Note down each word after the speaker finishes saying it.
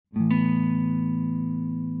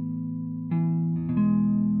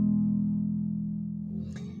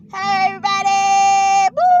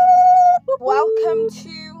welcome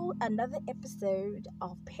to another episode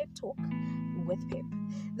of Pep Talk with Pep.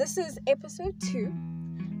 This is episode 2,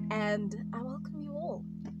 and I welcome you all.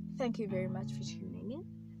 Thank you very much for tuning in.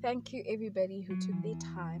 Thank you, everybody who took their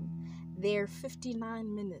time, their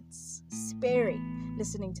 59 minutes sparing,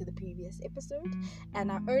 listening to the previous episode.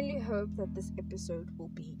 And I only hope that this episode will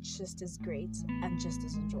be just as great and just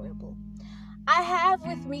as enjoyable. I have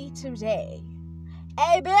with me today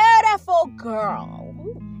a beautiful girl,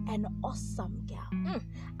 an awesome girl.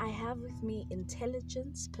 I have with me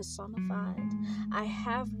intelligence personified. I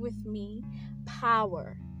have with me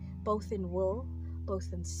power, both in will,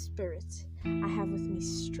 both in spirit. I have with me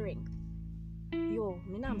strength.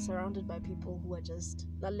 I'm surrounded by people who are just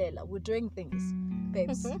lalela. We're doing things.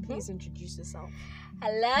 Babes, please introduce yourself.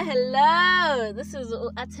 Hello. This is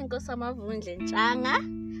Atenko Samavundle Nchanga.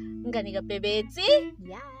 Nganiga Bebeti.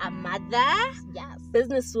 Yeah. A mother. Yes.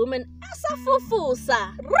 Businesswoman.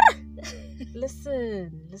 Asafufusa.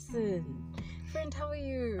 Listen. Friend, how are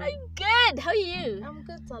you? I'm good. How are you? I'm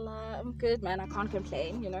good, Salah. I'm good, man. I can't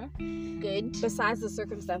complain, Good. Besides the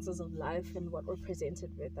circumstances of life and what we're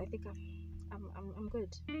presented with, I think I'm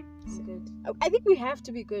good. I'm good. I think we have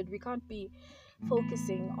to be good. We can't be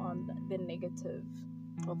focusing on the negative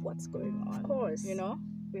of what's going on. Of course.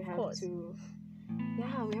 We have to.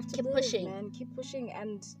 Yeah, we have to keep live, pushing, man. Keep pushing,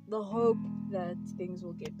 and the hope that things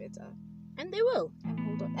will get better. And they will. And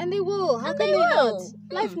hold on. And they will. How And can they they will.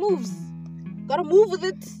 not? Life moves. Gotta move with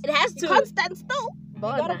it. It has You to. can't stand still. You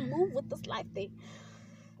Bona. gotta move with this life thing.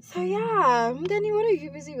 So yeah, Mgani, what are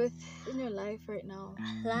you busy with in your life right now?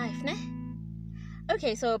 Life, ne?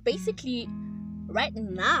 Okay, so basically, right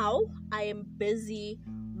now, I am busy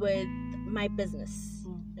with my business.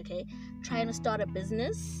 Okay? Trying to start a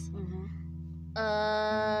business.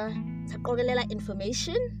 Sakogelela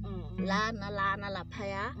information. Lana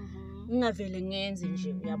laphaya. Ngavele ngenze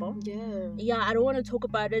nje, uyabo? Yeah, I don't want to talk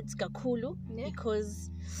about it kakhulu because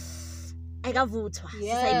ayikavuthwa.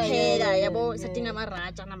 Sisayipheka, yabo, sidinga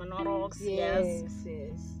amaraja namanorox. Yes.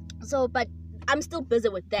 So, but I'm still busy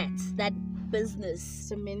with that business.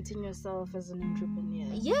 Cementing yourself as an entrepreneur.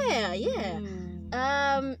 Yeah.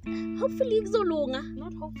 Hopefully kuzolunga.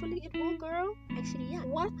 Not hopefully, it will, girl. Actually, yeah.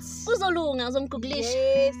 What? Kuzolunga, uzomgooglisha.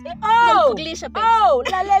 Yes. Uzomgooglisha,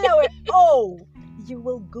 babes. Oh, you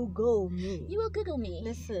will Google me. You will Google me.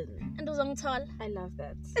 Listen. And uzongithola. I love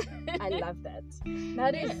that. I love that.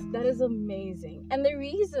 That is amazing. And the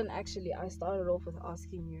reason actually I started off with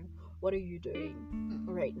asking you, what are you doing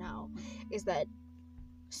right now, is that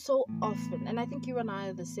so often, and I think you and I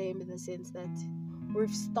are the same in the sense that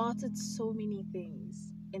we've started so many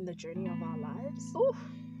things in the journey of our lives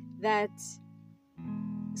that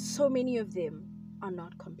so many of them are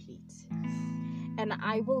not complete. And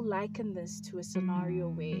I will liken this to a scenario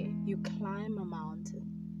where you climb a mountain,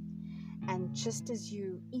 and just as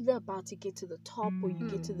you either about to get to the top or you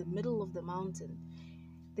get to the middle of the mountain,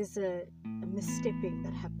 there's a misstepping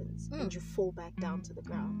that happens and you fall back down to the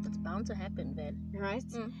ground. It's bound to happen, man. Right?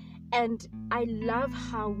 And I love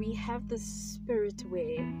how we have this spirit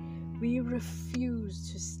where we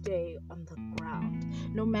refuse to stay on the ground.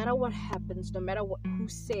 No matter what happens, no matter who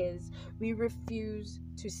says, we refuse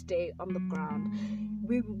to stay on the ground.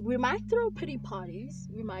 We might throw pity parties.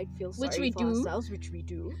 We might feel sorry for ourselves, which we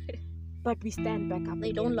do. But we stand back up.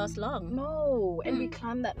 They don't last long. No. And we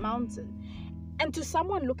climb that mountain. And to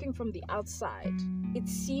someone looking from the outside, it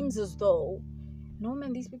seems as though, no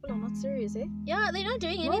man, these people are not serious, eh? Yeah, they're not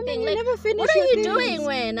doing anything. No, man, never finish what are you things. doing,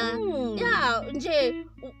 wena? Yeah, nje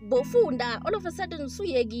bofunda, all of a sudden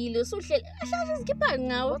suyegile, suhleli.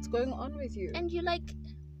 What's going on with you? And you're like,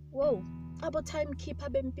 whoa. About time keep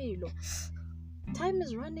bempilo. Time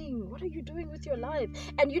is running. What are you doing with your life?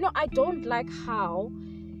 And I don't like how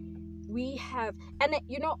we have, and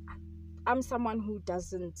I'm someone who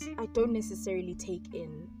I don't necessarily take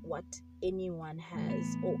in what anyone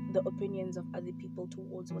has or the opinions of other people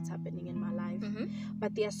towards what's happening in my life.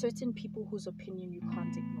 But there are certain people whose opinion you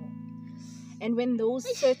can't ignore. And when those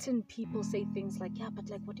certain people say things like, yeah, but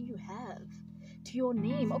like, what do you have to your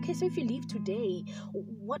name? Okay, so if you leave today,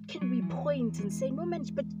 what can we point and say, no man,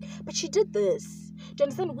 but she did this. Do you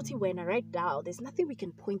understand what when right now? There's nothing we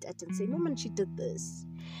can point at and say, no man, she did this.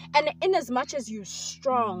 And in as much as you're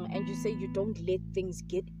strong and you say you don't let things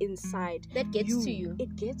get inside, that gets to you.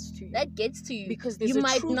 It gets to you. That gets to you. Because there's you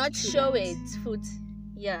might not show it, foot.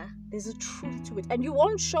 Yeah. There's a truth to it. And you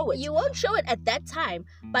won't show it. You won't show it at that time.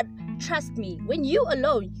 But trust me, when you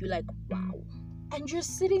alone, you're like, wow. And you're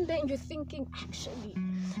sitting there and you're thinking, actually,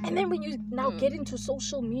 And then when you now get into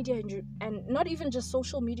social media and not even just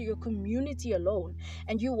social media, your community alone,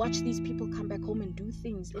 and you watch these people come back home and do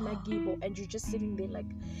things in a gibo, and you're just sitting there like,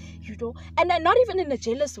 and then not even in a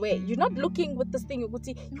jealous way. You're not looking with this thing,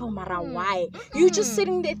 yo, Mara, why? You're just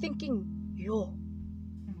sitting there thinking, yo,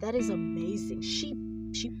 that is amazing.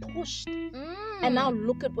 She pushed, and now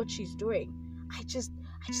look at what she's doing. I just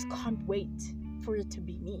can't wait for it to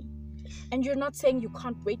be me. And you're not saying you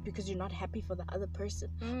can't wait because you're not happy for the other person,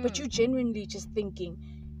 but you're genuinely just thinking,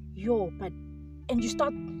 and you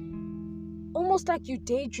start almost like you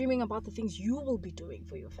daydreaming about the things you will be doing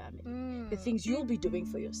for your family, the things you'll be doing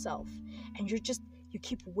for yourself, and you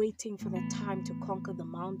keep waiting for that time to conquer the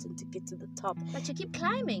mountain, to get to the top. But you keep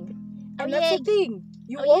climbing, and that's the thing,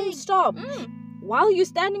 you won't stop. While you're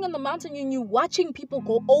standing on the mountain and you're watching people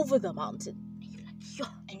go over the mountain,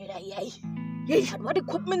 and you're like, yay, what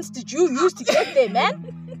equipments did you use to get there,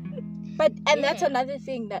 man? That's another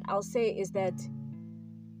thing that I'll say is that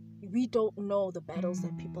we don't know the battles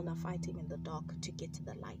that people are fighting in the dark to get to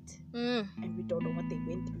the light, and we don't know what they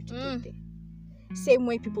went through to get there. Same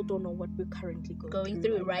way people don't know what we're currently going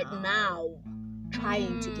through right now,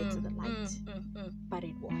 trying to get to the light, but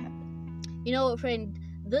it will happen. You know, friend,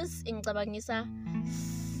 this in Ngicabangisa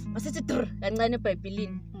masithi kancane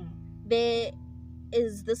eBhayibhelini, there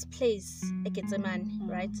is this place eGetsemane,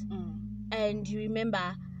 right? And you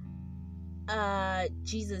remember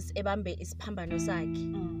Jesus ebambe isiphambano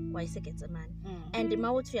sakhe wayeseGetsemane, and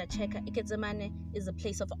mawuthi uyachecka, iGetsemane is a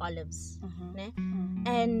place of olives, ne?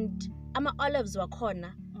 And ama olives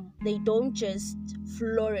wakhona, they don't just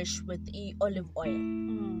flourish with the olive oil.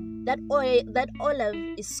 That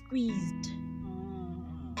olive is squeezed.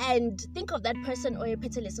 And think of that person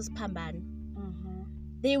oyephethe leso siphambano.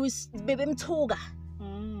 They was bebemthuka,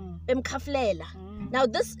 bemkhaflela. Now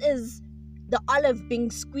this is the olive being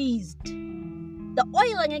squeezed. The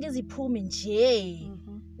oil angeke ziphume nje.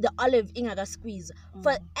 The olive ingaka squeeze.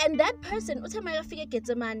 And that person uthe makafika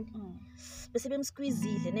eGetsemane bese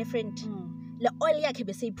bemsqueezile ne friend. Le oil yakhe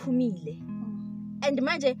bese iphumile. And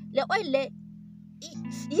manje le oil le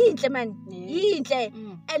yinhle man, yinhle.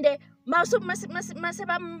 And mase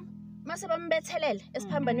bambethelele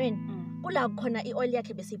esiphambanweni kula khona ioil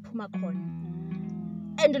yakhe bese iphuma khona,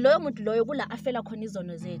 and loyo muntu loyo kula afela khona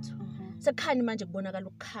izono zethu, sekukhanya manje kubonakala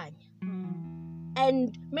ukukhanya.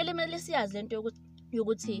 And mele siyazi lento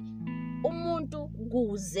yokuthi umuntu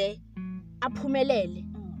kuze aphumelele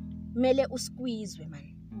mele usqueezwe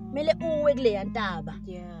man, mele uwe kule yantaba.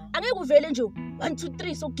 Angeke uvele nje 1 2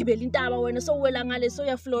 3 sokugibela intaba wena sowela ngale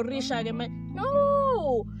soyaflorisha ke man,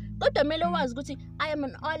 no. Kodwa mele wazi ukuthi I am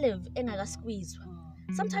an olive engaka squeezwa.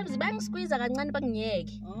 Sometimes bangisqueeza kancane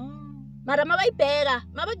bakungiyeke. Mara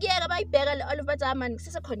mabakuyeka bayibheka le olive bathi man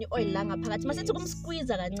kusesekhona ioil la ngaphakathi. Masithi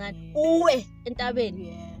kumsqueeza kancane uwe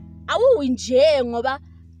entabeni. Awuwi nje ngoba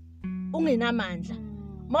ungenamandla.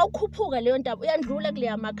 Mawukhuphuka leyo ntaba uyandlula kule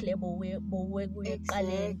yamakhe lebo bowe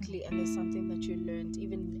kuyeqaleni. Exactly, and there's something that you learned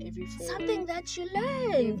even every fall. Something that you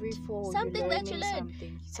learned. Every fall. Something that you learned.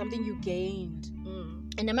 Something you gained.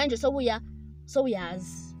 And manje so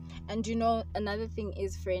uyazi. And you know, another thing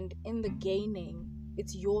is, friend, in the gaining,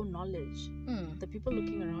 it's your knowledge. The people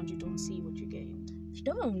looking around you don't see what you gained. You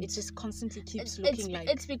don't. It just constantly keeps looking like...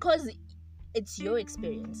 It's because it's your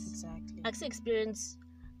experience. Exactly. Akusi experience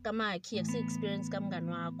kamakhi, akusi experience kamngani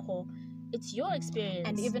wakho. It's your experience.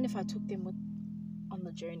 And even if I took them on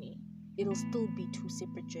the journey, it'll still be 2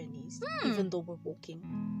 separate journeys, even though we're walking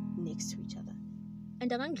next to each other.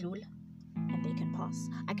 And angandlula. And they can pass.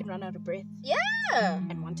 I can run out of breath. Yeah.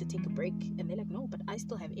 And want to take a break. And they're like, no, but I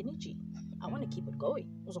still have energy. I want to keep it going.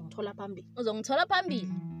 Uzongithola phambili.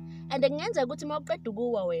 And ngenza ukuthi mawuqeda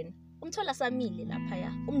ukuwa wena, umthola samile lapha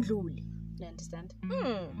ya, umdluli. You understand?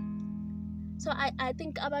 So I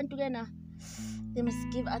think abantu kena, they must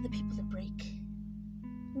give other people a break.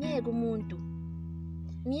 Ngeke umuntu.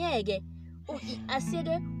 Ngeke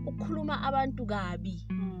asiyeke ukukhuluma abantu kabi.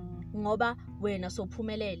 Ngoba wena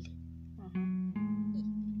sophumelele.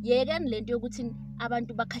 Yekani lento yokuthi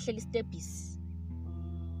abantu bakhahlela istebhisi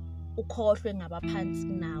ukhohlwe ngabaphansi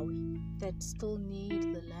nawe. That still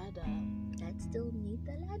need the ladder.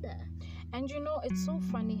 And you know, it's so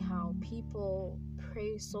funny how people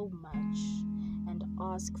pray so much and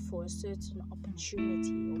ask for a certain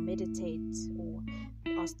opportunity, or meditate, or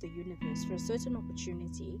ask the universe for a certain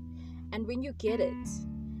opportunity, and when you get it,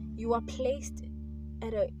 you are placed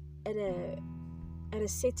at a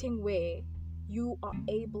setting where you are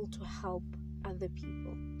able to help other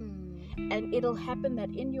people. And it'll happen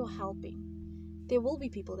that in your helping, there will be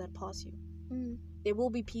people that pass you. There will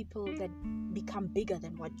be people that become bigger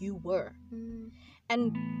than what you were.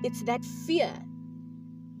 And it's that fear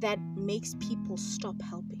that makes people stop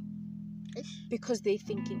helping. Because they're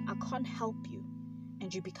thinking, I can't help you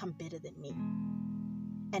and you become better than me.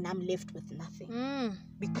 And I'm left with nothing.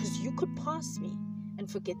 Because you could pass me and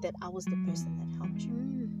forget that I was the person that helped you.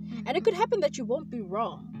 And it could happen that you won't be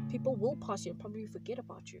wrong. People will pass you and probably forget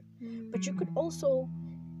about you. But you could also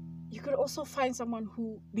find someone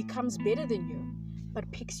who becomes better than you, but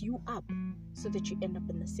picks you up so that you end up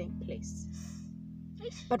in the same place.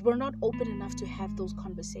 But we're not open enough to have those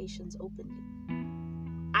conversations openly.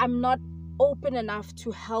 I'm not open enough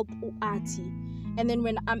to help Uati. And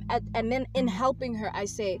then in helping her, I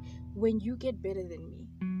say, when you get better than me,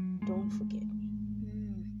 don't forget me.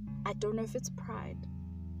 I don't know if it's pride.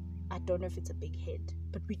 I don't know if it's a big head,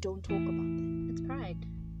 but we don't talk about that.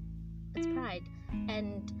 It's pride.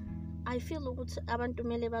 And I feel ukuthi abantu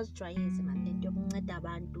kumele bazijwayeze man lento yokunceda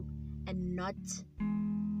abantu and not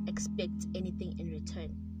expect anything in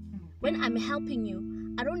return. When I'm helping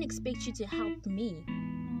you, I don't expect you to help me.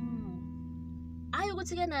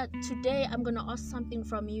 Today I'm gonna ask something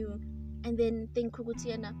from you and then think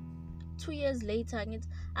 2 years later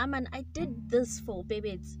I did this for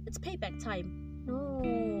baby, it's payback time.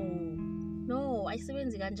 No,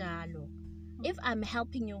 ayisebenzi kanjalo. If I'm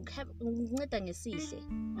helping you,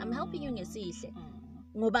 I'm helping you ngesihle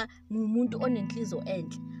ngoba ngumuntu onenhliziyo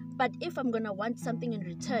enhle. But if I'm gonna want something in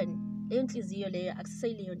return, leyo nhliziyo leyo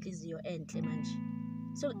akuseleyo nhliziyo enhle manje.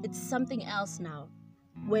 So it's something else now.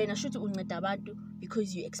 When I should unceda abantu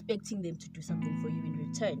because you're expecting them to do something for you in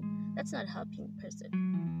return, that's not helping a person.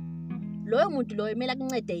 Loyo muntu loyo kumele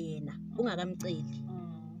akuncede yena ungakamceli.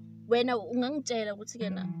 Wena ungangitshela ukuthi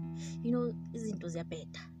izinto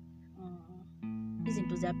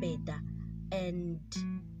ziyabheda and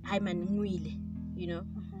hayi man ngwile,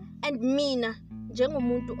 and mina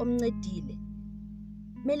njengomuntu omncedile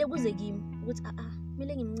kumele kuze kimi ukuthi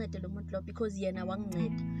kumele ngimncede lo muntu lo because yena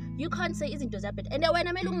wanginceda. You can't say izinto ziyabheda and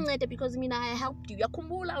wena kumele ungincede because mina I helped you.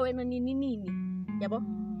 Yakhumbula wena nini yabo,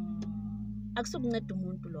 akusokunceda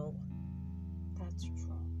umuntu lowo.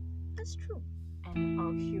 That's true. And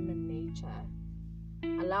our human nature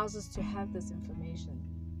allows us to have this information,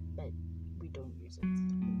 but we don't use it.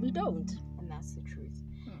 And that's the truth.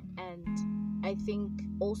 And I think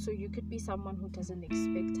also you could be someone who doesn't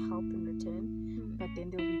expect help in return, but then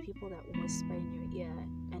there'll be people that whisper in your ear,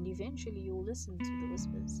 and eventually you'll listen to the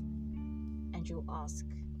whispers and you'll ask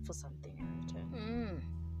for something in return.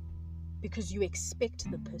 Because you expect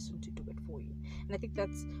the person to do it for you. And I think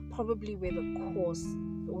that's probably where the cause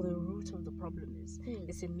or the root of the problem is.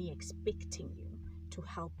 It's in me expecting you to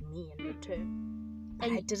help me in return.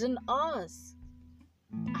 But I didn't ask.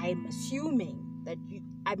 I'm assuming that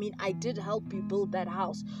I did help you build that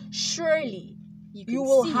house. Surely you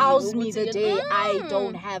will house me the day I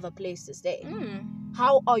don't have a place to stay.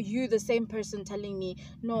 How are you the same person telling me,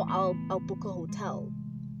 no, I'll book a hotel?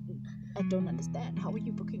 I don't understand. How are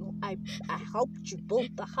you booking? I helped you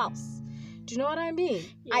build the house. Do you know what I mean?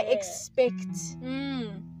 Yeah. I expect.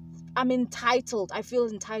 I'm entitled. I feel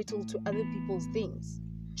entitled to other people's things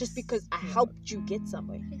just because I helped you get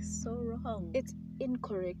somewhere. It's so wrong. It's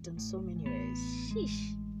incorrect in so many ways.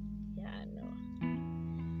 Sheesh. Yeah, I know.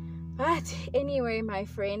 But anyway, my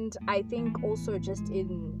friend, I think also just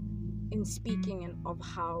in speaking of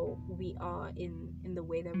how we are in the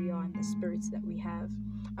way that we are and the spirits that we have,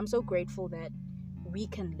 I'm so grateful that we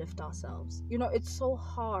can lift ourselves. It's so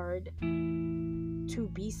hard to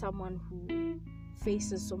be someone who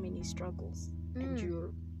faces so many struggles, and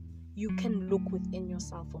you can look within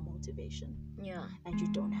yourself for motivation. Yeah. And you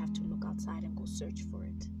don't have to look outside and go search for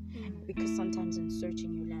it. Because sometimes in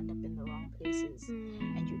searching you land up in the wrong places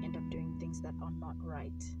and you end up doing things that are not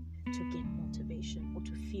right to get motivation or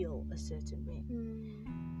to feel a certain way.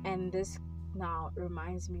 And this now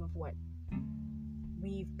reminds me of what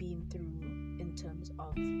we've been through in terms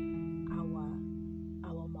of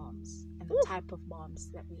our moms and the type of moms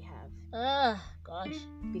that we have. Gosh.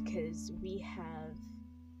 Because we have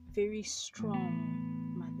very strong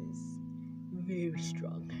mothers. Very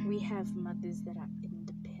strong. We have mothers that are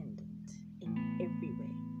independent in every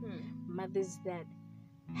way. Mothers that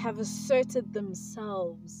have asserted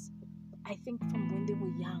themselves, I think, from when they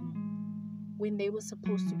were young. When they were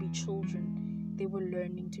supposed to be children, they were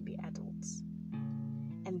learning to be adults.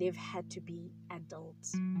 And they've had to be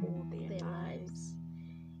adults all their lives.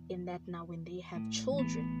 In that now when they have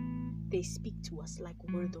children, they speak to us like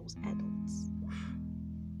we're those adults.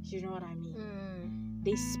 You know what I mean?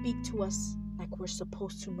 They speak to us like we're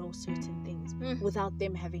supposed to know certain things without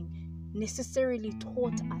them having necessarily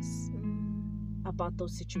taught us about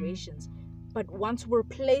those situations. But once we're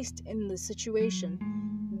placed in the situation,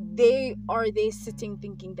 they are there sitting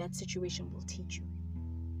thinking that situation will teach you.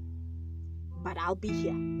 but I'll be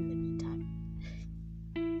here in the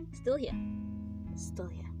meantime. Still here. Still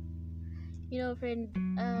here. You know, friend,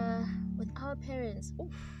 with our parents,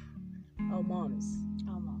 our moms.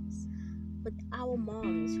 With our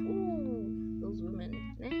moms, those women,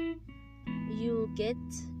 you get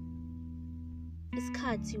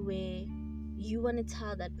iskhathi where you want to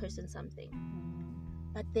tell that person something,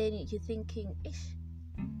 but then you're thinking, if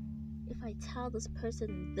I tell this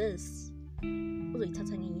person this,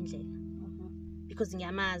 uzoyithatha ngenye indlela, because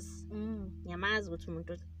ngiyamazi ukuthi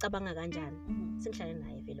umuntu ucabanga kanjani, sengihlale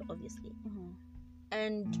naye vele obviously,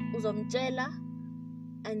 and uzomtshela,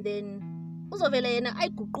 and then uzovela yena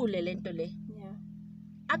ayiguqule lento le,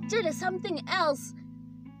 akutshele something else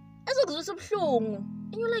ezokuzwisa ubuhlungu,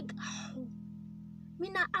 and you're like,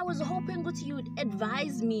 mina I was hoping ukuthi you would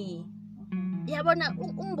advise me, yabona,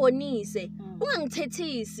 ungibonise,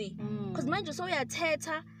 ungangithethisi, because manje so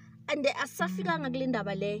uyathetha and asafikanga kule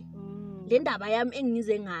ndaba le ndaba yami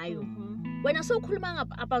engize ngayo, wena so ukhuluma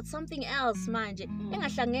about something else manje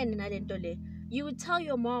engahlangene nalento le. You would tell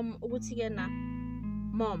your mom ukuthi kena,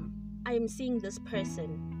 mom, I am seeing this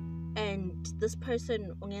person and this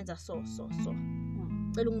person ungenza so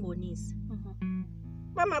cela ungibonise.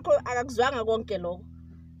 Mama kho akakuzwanga konke lokho.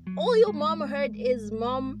 All your mom heard is,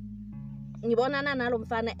 mom, ngibonana nalo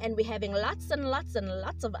mfana and we're having lots and lots and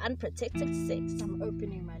lots of unprotected sex. I'm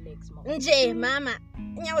opening my legs, mom. Nje mama,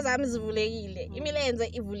 inyawo zami zivulekile, imilenze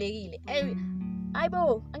ivulekile.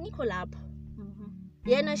 Ayibo, angikho lapho.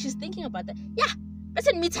 Yena, she's thinking about that. Yeah,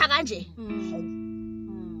 bese nimitha kanje.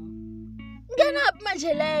 Ingena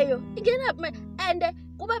manje leyo, and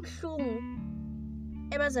kuba buhlungu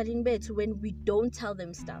ebazalini bethu when we don't tell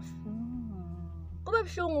them stuff. Kuba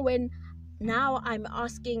buhlungu when now I'm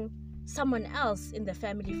asking someone else in the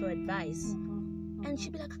family for advice, and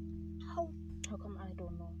she'd be like, how come I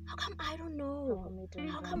don't know?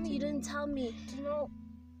 How come you didn't tell me? Do you know,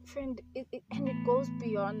 friend, it goes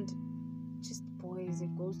beyond just boys,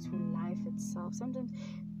 it goes to life itself. Sometimes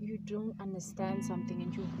you don't understand something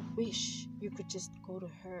and you wish you could just go to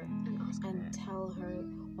her and tell her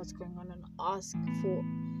what's going on and ask for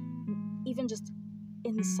even just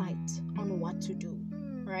insight on what to do,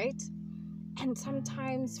 right? And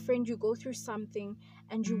sometimes, friend, you go through something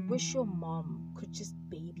and you wish your mom could just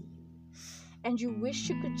baby you, and you wish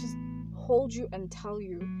she could just hold you and tell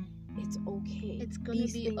you it's okay, it's gonna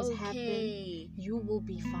these be things okay, happen, you will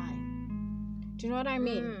be fine. Do you know what I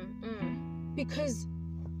mean? Because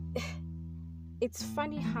it's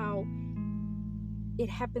funny how it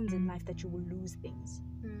happens in life that you will lose things,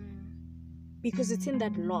 because it's in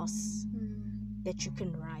that loss that you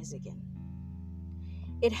can rise again.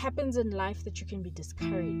 It happens in life that you can be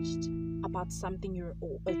discouraged about something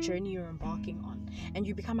or a journey you're embarking on, and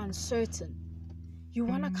you become uncertain. You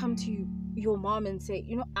want to come to your mom and say,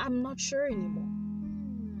 you know, I'm not sure anymore,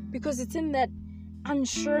 because it's in that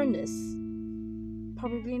unsureness.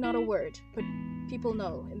 Probably not a word, but people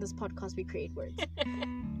know in this podcast we create words.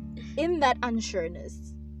 In that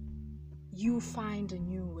unsureness, you find a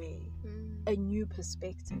new way, a new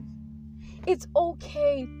perspective. It's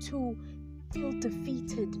okay to feel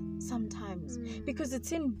defeated sometimes, because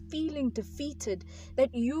it's in feeling defeated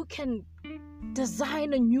that you can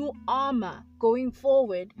design a new armor going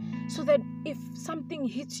forward, so that if something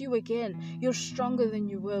hits you again, you're stronger than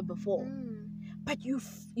you were before. But you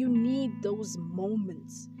need those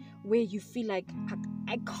moments where you feel like,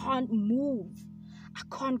 I can't move, I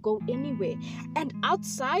can't go anywhere. And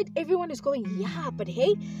outside, everyone is going, yeah, but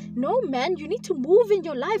hey, no, man, you need to move in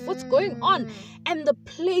your life. What's going on? And the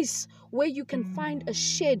place where you can find a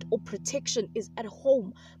shed or protection is at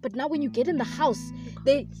home. But now when you get in the house,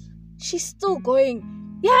 she's still going,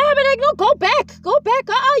 yeah, but no, go back.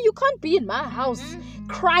 You can't be in my house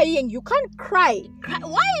crying. You can't cry. Why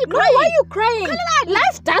are you crying? No, why are you crying?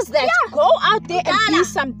 Life does that. Yeah. Go out there and do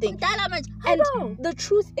something. And the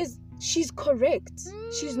truth is, she's correct.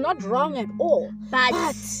 She's not wrong at all. But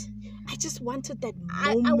I just wanted that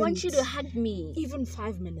moment. I want you to hug me. Even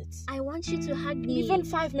 5 minutes. I want you to hug me. Even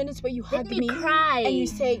 5 minutes where you hug me. Cry. And you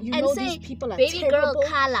say, these people are baby terrible. Girl,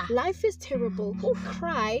 Kala. Life is terrible.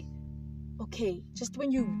 Cry. Okay, just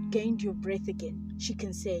when you gained your breath again, she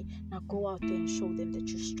can say, now go out there and show them that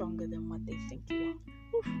you're stronger than what they think you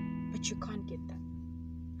are. But you can't get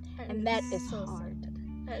that. And that is so hard.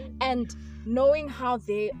 And knowing how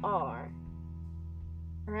they are,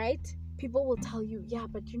 right? People will tell you, yeah,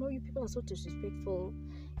 but you people are so disrespectful.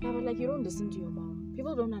 Yeah, but you don't listen to your mom.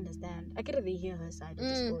 People don't understand. I get they hear her side of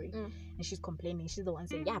the story. And she's complaining. She's the one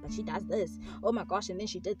saying, yeah, but she does this. Oh my gosh, and then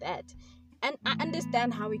she did that. And I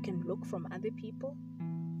understand how we can look from other people.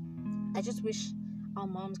 I just wish our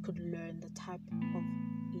moms could learn the type of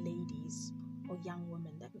ladies or young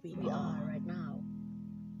women that we are right now.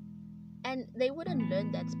 And they wouldn't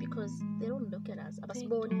learn that because they don't look at us.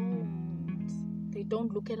 They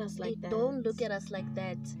don't look at us like that. They don't look at us like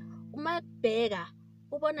that. Uma bheka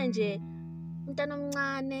ubona nje umntana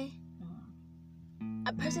omncane,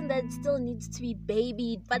 a person that still needs to be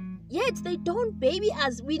babied, but yet they don't baby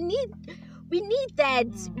us. We need that.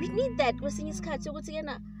 We need that. Kwesinye isikhathi ukuthi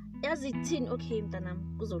yena yazi thini, okay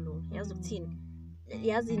mntanami kuzolunga, yazi ukuthini,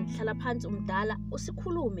 yazi ngihlala phansi umdala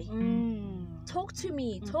usikhulume. Talk to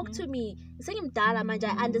me. Sengimdala manje,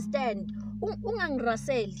 I understand.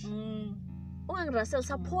 Ungangiraseli.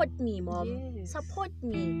 Support me, mom. Yes. Support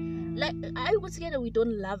me. Like I would say that we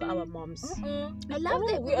don't love our moms. I love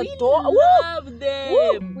them. We love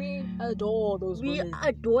them. We adore those women. We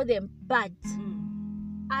adore them, but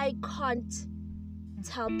I can't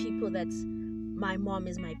tell people that my mom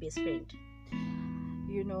is my best friend.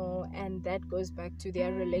 You know, and that goes back to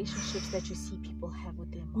their relationships that you see people have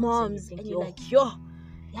with their moms, and you're like, yo,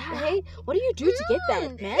 hey, what do you do to get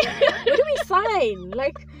that, man? Where do we sign?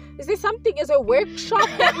 Like, is there something as a workshop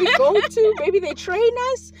that we go to? Maybe they train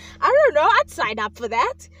us? I don't know. I'd sign up for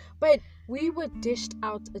that. But we were dished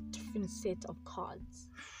out a different set of cards,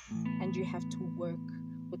 and you have to work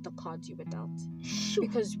with the cards you were dealt.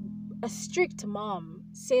 Because a strict mom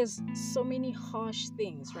says so many harsh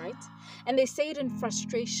things, right? And they say it in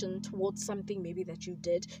frustration towards something maybe that you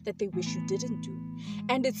did that they wish you didn't do.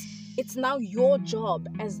 And it's now your job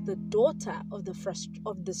as the daughter of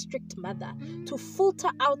the strict mother to filter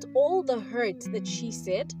out all the hurt that she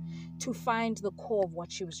said to find the core of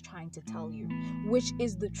what she was trying to tell you, which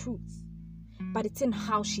is the truth. But it's in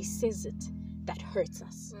how she says it that hurts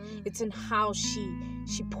us. It's in how she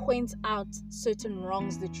points out certain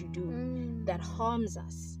wrongs that you do that harms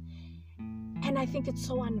us. And I think it's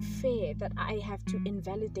so unfair that I have to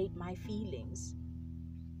invalidate my feelings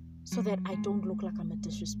so that I don't look like I'm a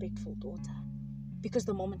disrespectful daughter. Because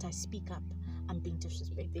the moment I speak up, I'm being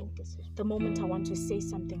disrespectful. The moment I want to say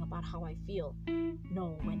something about how I feel,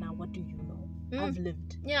 no, now what do you know? I've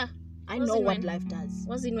lived. Yeah. I know what life does.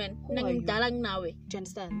 What's in when? Do you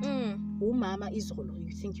understand? Oh, mama Izolo,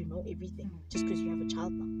 you think you know everything just because you have a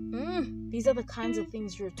child now. These are the kinds of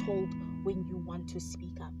things you're told when you want to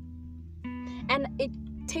speak up. And it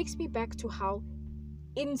takes me back to how,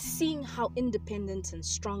 in seeing how independent and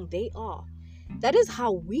strong they are, that is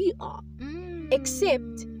how we are.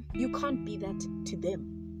 Except you can't be that to them.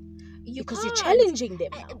 Because you're challenging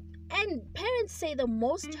them now. And parents say the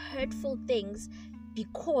most hurtful things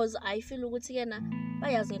because I feel ukuthi yena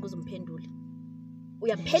bayazi ngeke uzomphendula.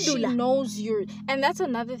 She knows you're, and that's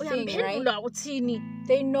another thing, right?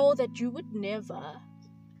 They know that you would never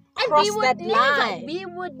cross that line. We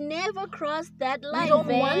would never cross that line. We don't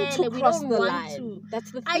want to cross the line.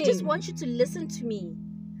 That's the thing. I just want you to listen to me.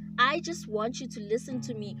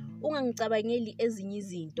 Ungangicabangeli ezinye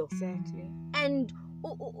izinto. Exactly. And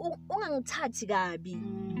ungangithathi kabi.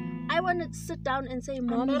 I want to sit down and say,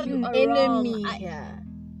 Mom, I'm not you an are enemy wrong. here.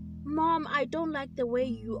 Mom, I don't like the way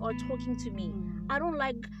you are talking to me. I don't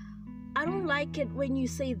like it when you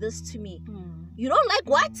say this to me. You don't like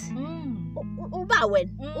what?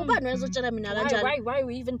 Why are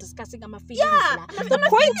we even discussing my feelings? Yeah, the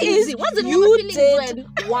point is, you did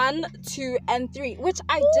 1, 2, and 3, which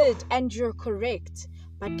I did, and you're correct.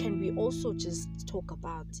 But can we also just talk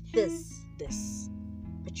about this?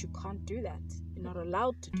 But you can't do that. You're not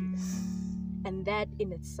allowed to do that. And that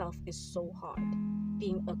in itself is so hard.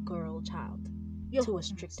 Being a girl child to a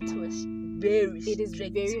strict mother. It is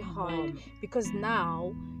very hard because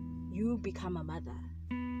now you become a mother,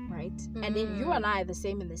 right? And then you and I are the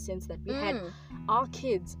same in the sense that we had our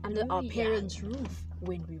kids under our parents' roof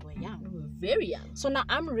when we were young. We were very young. So now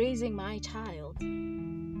I'm raising my child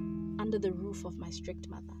under the roof of my strict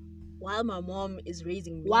mother. While my mom is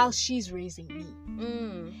raising me. While she's raising me.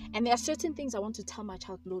 And there are certain things I want to tell my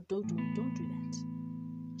child, no, don't do that.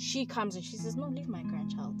 She comes and she says, no, leave my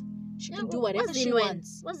grandchild. She can do whatever she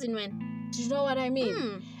wants. What's in when? Do you know what I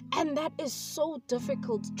mean? And that is so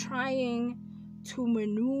difficult, trying to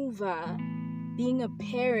maneuver being a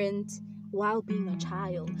parent while being a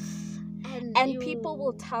child. And people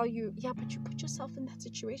will tell you, yeah, but you put yourself in that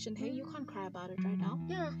situation. Hey, you can't cry about it right now.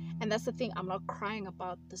 Yeah. And that's the thing. I'm not crying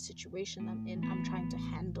about the situation I'm in. I'm trying to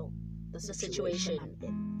handle the situation I'm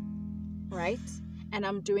in. Right? And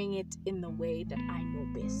I'm doing it in the way that I know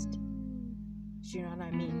best. Do you know what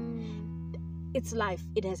I mean? It's life.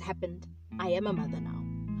 It has happened. I am a mother now.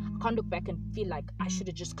 I can't look back and feel like I should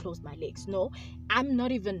have just closed my legs. No, I'm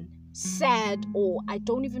not even sad, or I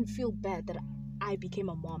don't even feel bad that I became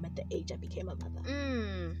a mom at the age I became a mother.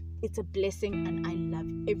 It's a blessing, and I love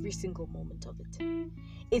every single moment of it.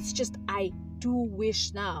 It's just I do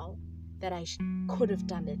wish now that I could have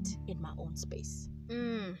done it in my own space.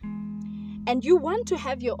 And you want to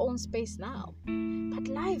have your own space now, but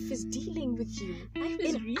life is dealing with you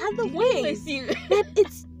in really other ways. That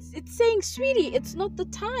it's saying, sweetie, it's not the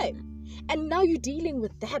time. And now you're dealing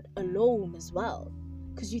with that alone as well,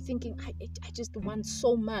 because you're thinking, I just want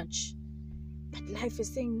so much, but life is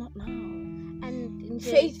saying not now, and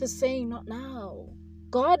faith is saying not now.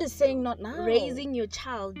 God is saying not now. Raising your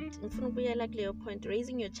child,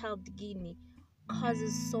 raising your child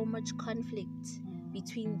causes so much conflict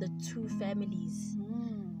between the two families,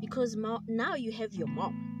 because now you have your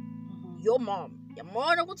mom,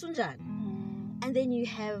 and then you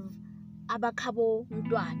have abakabo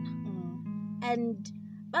mntwana, and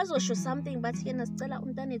bazosho something but yena sicela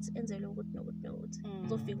umntana ethu enzele ukuthi nokuthi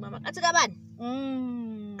uzofika mama athi kabani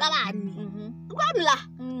kwami la,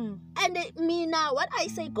 and mina what I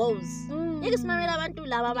say goes. We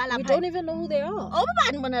don't even know who they are.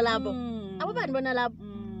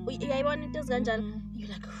 You're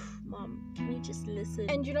like, Mom, can you just listen?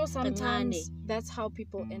 And you know, sometimes that's how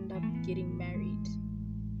people end up getting married.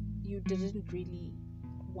 You didn't really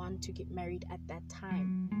want to get married at that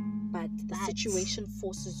time, but the situation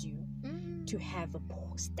forces you to have a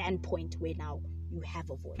standpoint where now you have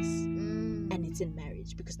a voice, and it's in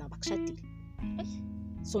marriage, because now bakshati.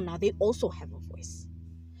 So now they also have a voice.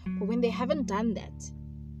 But when they haven't done that,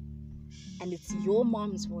 and it's your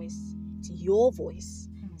mom's voice, it's your voice,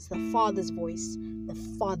 it's the father's voice, the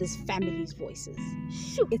father's family's voices.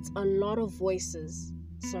 It's a lot of voices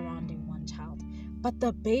surrounding one child. But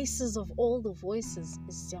the basis of all the voices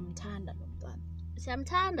is Siyamthanda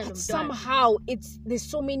Nomntwana. Somehow there's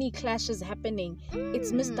so many clashes happening.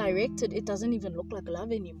 It's misdirected. It doesn't even look like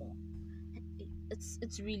love anymore.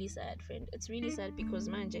 It's really sad, friend. It's really sad, because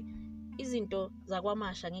manje izinto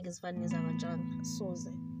zakwamasha ngeke zifane nezakwanjanga.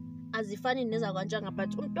 Soze. Azifani nezakwanjanga,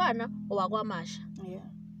 but umntwana owakwamasha. Yeah.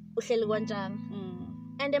 Uhleli kwanjanga.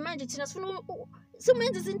 And manje thina sifuna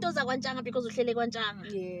simenze izinto zakwanjanga because uhleli kwanjanga.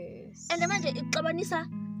 Yes. And manje ixabanisa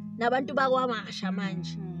nabantu bakwamasha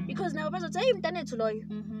manje. Because nabo bazothi hey umntana ethu loyo.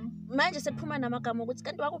 Manje sephuma namagama ukuthi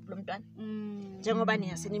kanti wakuphi lo mntwana. Njengoba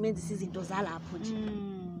niyasenimenza izinto zalapho nje.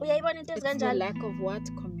 Uyayibona into ezikanjalo. Lack of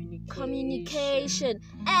what? Communication.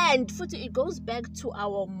 And futhi it goes back to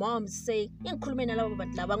our moms saying ngikhulume nalabo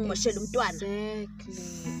bantu laba ngimoshela umntwana.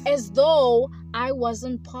 Exactly. As though I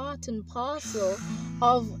wasn't part and parcel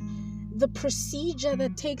of the procedure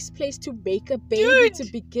that takes place to make a baby to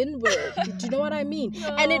begin with. Do you know what I mean?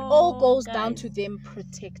 And it all goes down to them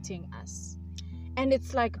protecting us. And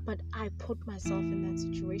it's like, but I put myself in that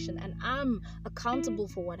situation and I'm accountable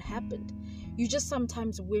for what happened. You just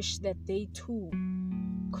sometimes wish that they too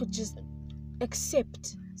could just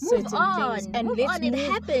accept certain things and let's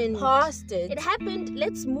move past it. It happened.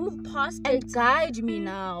 Let's move past it. And guide me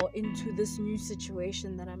now into this new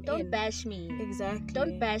situation that I'm in. Don't bash me. Exactly.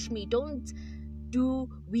 Don't bash me. Don't do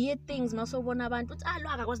weird things.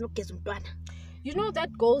 You know, that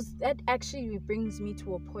actually brings me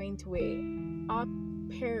to a point where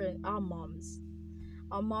our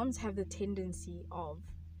moms have the tendency of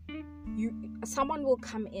someone will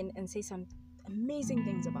come in and say some amazing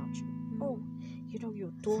things about you. Oh, you know,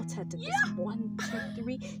 your daughter did this 1, 2,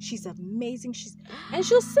 3. She's amazing. And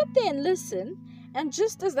she'll sit there and listen. And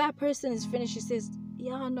just as that person is finished, she says,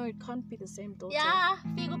 yeah, no, it can't be the same daughter. Yeah,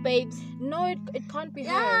 Figo babes. No, it can't be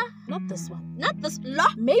her. Not this one. Not this.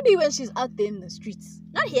 Maybe when she's out there in the streets.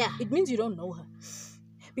 Not here. It means you don't know her.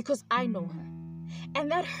 Because I know her.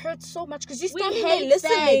 And that hurts so much because you start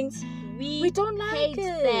listening. We don't like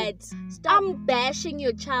it. Stop bashing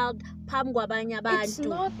your child. It's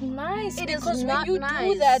not nice. It because is not when you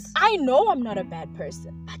nice. do that, I know I'm not a bad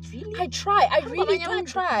person. But really? I try. I really do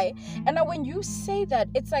try. And now when you say that,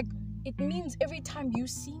 it's like, it means every time you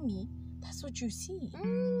see me, that's what you see.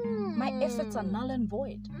 My efforts are null and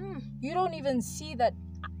void. You don't even see that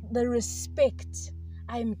the respect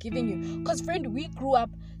I am giving you. Because friend, we grew up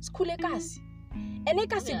school ekasi. And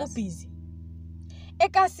ekasi go busy.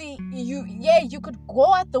 Ekasi, you could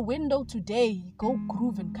go out the window today, go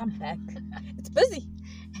groove and come back. It's busy.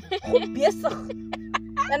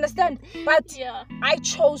 Understand? But I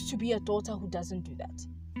chose to be a daughter who doesn't do that.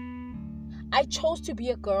 I chose to be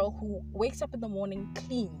a girl who wakes up in the morning,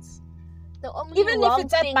 cleans. Even if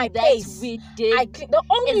it's at my pace, we did. The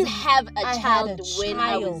only is have a child when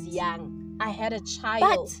I was young. I had a child.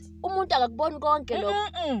 But umuntu akakuboni konke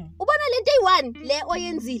lokho. Ubona le day one le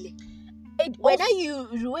oyenzile. Whether you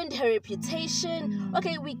ruined her reputation.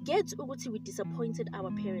 Okay, we get ukuthi we disappointed our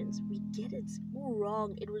parents. We get it.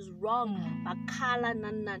 Wrong. It was wrong. Bakhala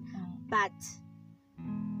nan. But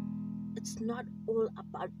it's not all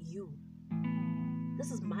about you.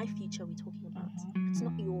 This is my future we're talking about. It's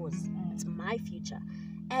not yours. It's my future.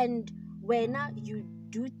 And when you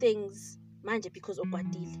do things manje because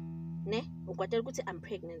ukwatile, ne? Ukwatile ukuthi I'm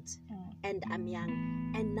pregnant and I'm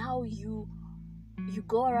young, and now you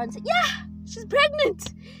go around and say, yeah, she's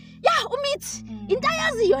pregnant. Yeah, umit. Into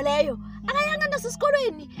ayaziyo leyo. Akayanga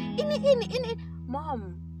nasesikolweni. Ini.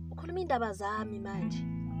 Mom, ukhuluma indaba zami manje.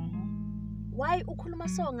 Why ukhuluma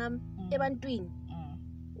so ngami ebantwini?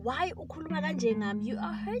 Why ukhuluma kanje ngami? You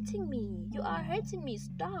are hurting me.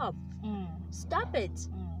 Stop. Stop it.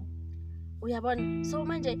 Uyabona? So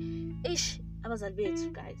manje abazali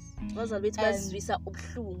bethu, guys. Abazali bethu bazizwisa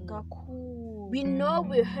ubuhlungu kakhulu. We know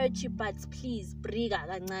we hurt you, but please briga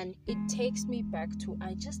kancane. It takes me back to,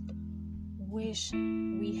 I just wish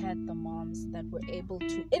we had the moms that were able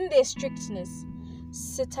to, in their strictness,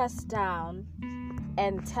 sit us down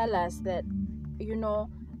and tell us that, you know,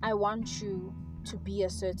 I want you to be a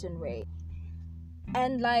certain way.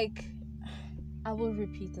 And like, I will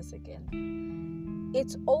repeat this again.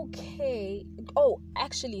 It's okay. Oh,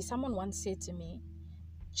 actually, someone once said to me,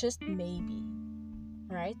 just maybe,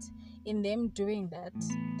 right? In them doing that,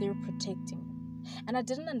 they're protecting me. And I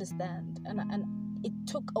didn't understand. And it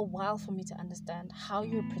took a while for me to understand how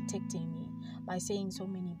you're protecting me by saying so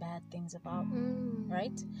many bad things about me,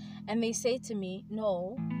 right? And they say to me,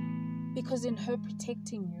 no, because in her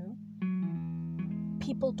protecting you,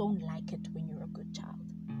 people don't like it when you're a good child.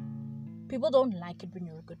 People don't like it when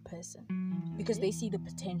you're a good person because they see the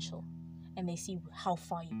potential and they see how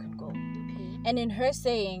far you can go. Okay. And in her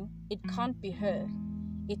saying, it can't be her,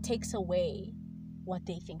 it takes away what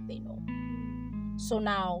they think they know. So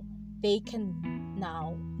now they can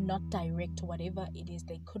now not direct whatever it is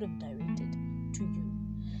they could have directed to you.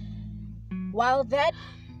 While that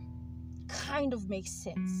kind of makes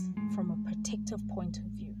sense from a protective point of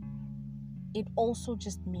view, it also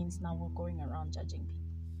just means now we're going around judging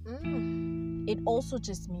people. It also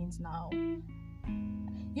just means now,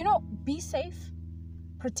 you know, be safe,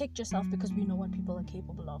 protect yourself, because we know what people are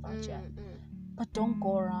capable of out here. But don't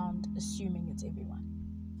go around assuming it's everyone.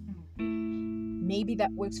 Maybe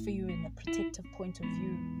that works for you in the protective point of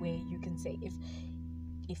view, where you can say,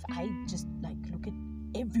 if I just like look at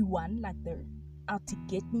everyone like they're out to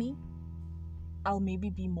get me, I'll maybe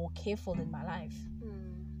be more careful in my life.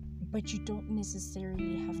 But you don't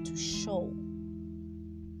necessarily have to show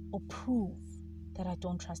or prove that I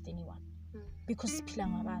don't trust anyone. Because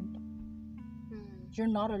you're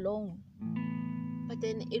not alone. But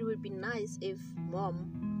then it would be nice if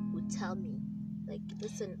mom would tell me, like,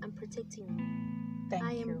 listen, I'm protecting you.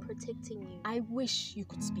 I am protecting you. I wish you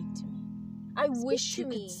could speak to me. I wish you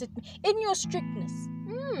could sit me in your strictness.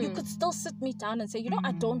 You could still sit me down and say, you know,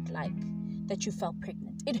 I don't like that you felt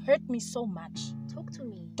pregnant. It hurt me so much. Talk to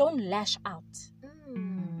me. Don't lash out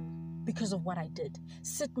because of what I did.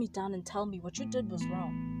 Sit me down and tell me what you did was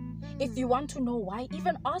wrong. If you want to know why,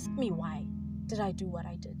 even ask me why did I do what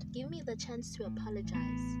I did. Give me the chance to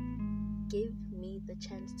apologize. Give me the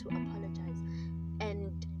chance to apologize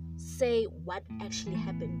and say what actually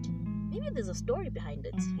happened. Maybe there's a story behind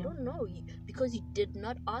it. You don't know, because you did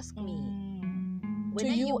not ask me.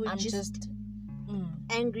 When you were just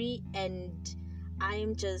angry, and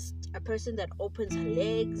I'm just a person that opens her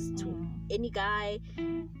legs to any guy.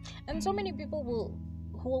 And so many people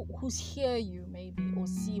who's hear you maybe or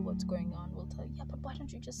see what's going on will tell you, yeah, but why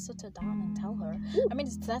don't you just sit her down and tell her? I mean,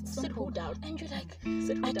 it's that simple. Sit who down? And you're like,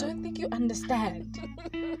 I don't think you understand.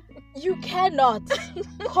 You cannot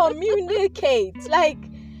communicate. Like,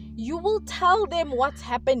 you will tell them what's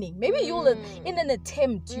happening. Maybe you will, in an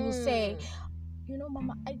attempt, you will say, you know,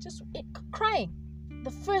 Mama, crying.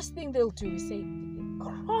 The first thing they'll do is say,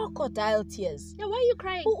 crocodile tears. Yeah, why are you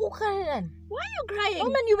crying? Why are you crying?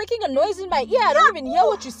 Woman, you're making a noise in my ear. I don't even hear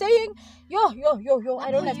what you're saying. Yo.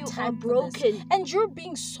 I don't have time for this. And you're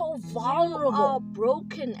being so vulnerable. You are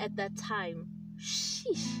broken at that time.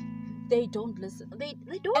 Sheesh. They don't listen. They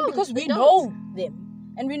don't. And because we know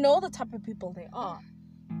them, and we know the type of people they are,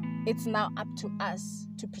 it's now up to us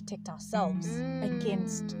to protect ourselves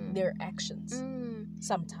against their actions.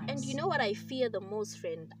 Sometimes. And you know what I fear the most,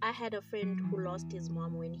 friend? I had a friend who lost his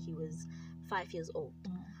mom when he was 5 years old.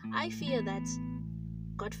 I fear that,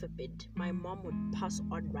 God forbid, my mom would pass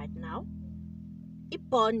on right now.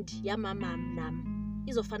 Ibond ya mama nam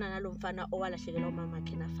izofana nalo mfana owalahlekelwa umama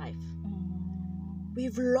wakhe na 5.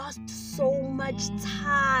 We've lost so much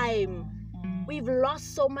time.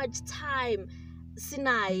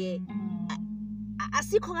 Sinaye.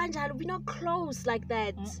 Asikho kanjalo, we're not close like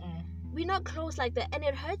that. we're not close like that, and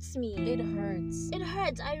it hurts me. It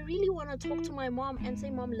hurts. I really want to talk to my mom and say,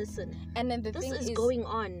 Mom, listen, and then this is going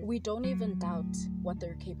on. We don't even doubt what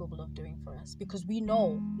they're capable of doing for us, because we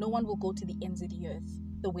know no one will go to the ends of the earth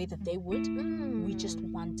the way that they would. We just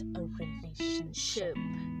want a relationship.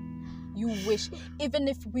 You wish, even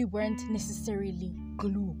if we weren't necessarily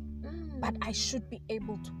glue, but I should be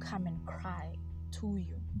able to come and cry to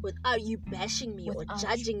you without you bashing me or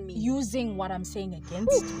judging me, using what I'm saying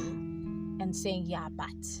against me. And saying, yeah,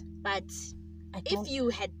 but if you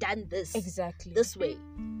had done this exactly this way,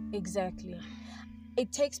 exactly,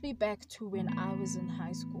 it takes me back to when I was in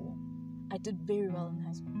high school. I did very well in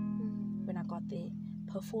high school when I got there,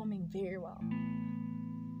 performing very well.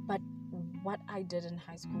 But what I did in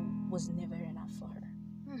high school was never enough for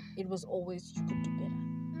her. It was always, you could do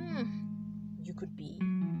better. You could be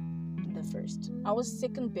the first. I was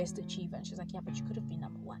second best achiever, and she's like, yeah, but you could have been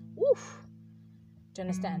number one. Oof. Do you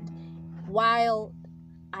understand? While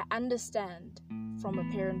I understand from a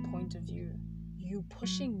parent point of view, you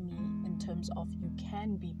pushing me in terms of you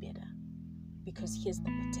can be better because here's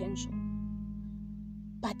the potential,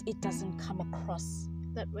 but it doesn't come across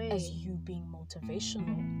that way as you being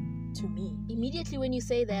motivational to me. Immediately when you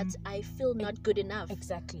say that, I feel not good enough.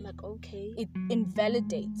 Exactly. I'm like, okay. It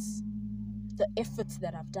invalidates the efforts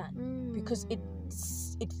that I've done because it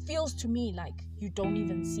feels to me like you don't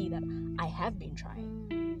even see that I have been trying.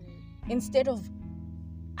 Instead of,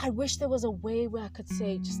 I wish there was a way where I could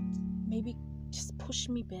say, just push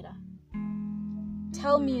me better.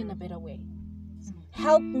 Tell me in a better way.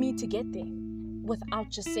 Help me to get there without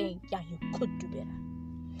just saying, yeah, you could do better.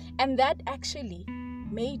 And that actually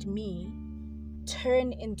made me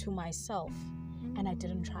turn into myself, and I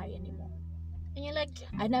didn't try anymore. And you're like,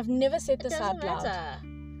 and I've never said this out loud.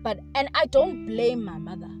 And I don't blame my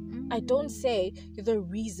mother. I don't say you're the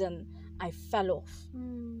reason I fell off.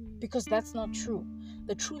 Because that's not true.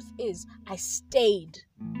 The truth is, I stayed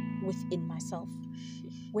within myself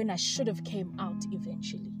when I should have came out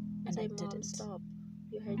eventually, and I didn't. Mom, stop.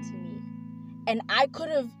 You're hurting me. And I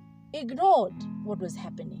could have ignored what was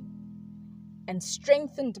happening and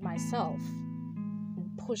strengthened myself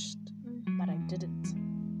and pushed, but I didn't.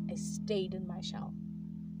 I stayed in my shell,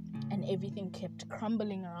 and everything kept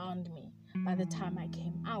crumbling around me. By the time I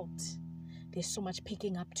came out, there's so much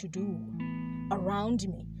picking up to do around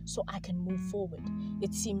me so I can move forward.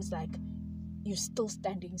 It seems like you're still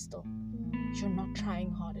standing still. You're not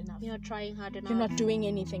trying hard enough. You're not trying hard enough. You're not doing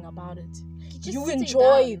anything about it. You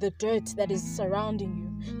enjoy the dirt that is surrounding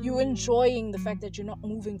you. You're enjoying the fact that you're not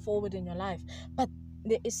moving forward in your life. But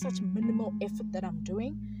there is such minimal effort that I'm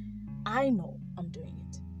doing. I know I'm doing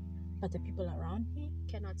it. But the people around me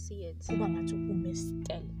cannot see it. You're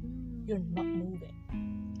not moving.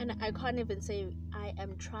 And I can't even say I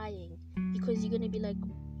am trying, because you're going to be like,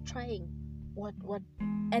 trying. What?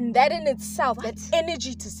 And that in itself, that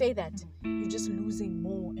energy to say that, you're just losing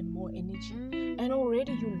more and more energy. And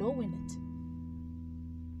already you're low in it.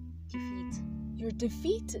 Defeat. You're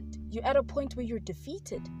defeated. You're at a point where you're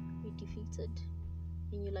defeated. You're defeated.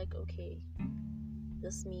 And you're like, okay,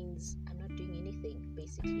 this means I'm not doing anything,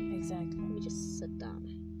 basically. Exactly. Let me just sit down.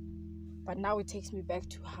 But now it takes me back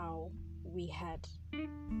to how we had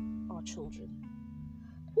our children.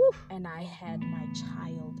 And I had my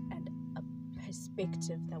child, and a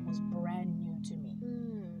perspective that was brand new to me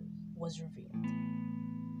was revealed.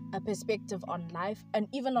 A perspective on life and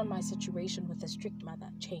even on my situation with a strict mother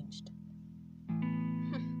changed.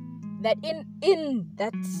 That in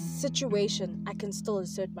that situation, I can still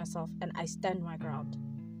assert myself and I stand my ground.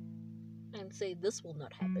 And say, this will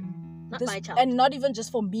not happen. Not my child. And not even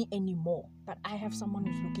just for me anymore, but I have someone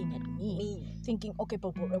who's looking at me. Thinking, okay,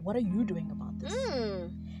 but what are you doing about this?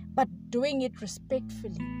 But doing it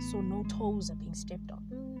respectfully, so no toes are being stepped on.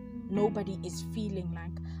 Nobody is feeling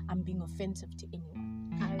like I'm being offensive to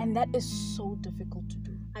anyone. And that is so difficult to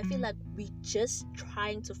do. I feel like we're just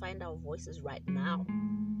trying to find our voices right now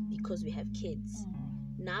because we have kids.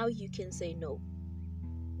 Now you can say no.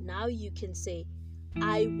 Now you can say,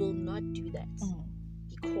 I will not do that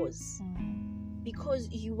because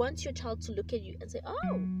you want your child to look at you and say,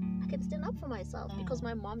 oh, I can stand up for myself because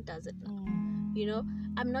my mom does it now. You know,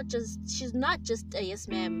 she's not just a yes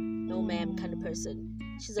ma'am, no ma'am kind of person.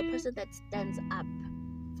 She's a person that stands up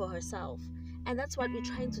for herself. And that's what we're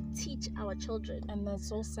trying to teach our children. And that's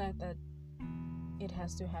so sad that it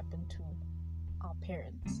has to happen to our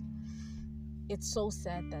parents. It's so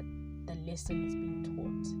sad that the lesson is being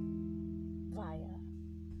taught via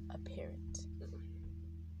a parent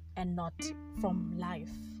and not from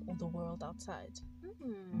life or the world outside.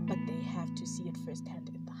 But they have to see it firsthand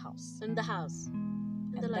in the house. In the house.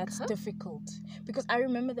 And that's difficult. Because I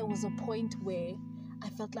remember there was a point where I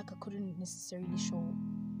felt like I couldn't necessarily show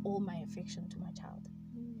all my affection to my child.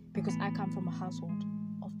 Because I come from a household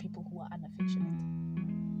of people who are unaffectionate.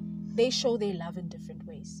 They show their love in different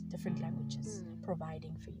ways, different languages,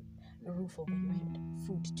 providing for you, a roof over your head,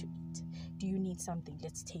 food to eat. Do you need something?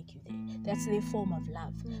 Let's take you there. That's their form of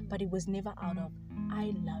love. But it was never out of,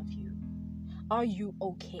 I love you. Are you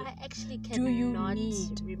okay? I actually cannot Do you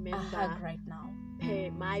need remember a hug right now?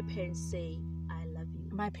 My parents say, I love you.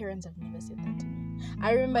 My parents have never said that to me.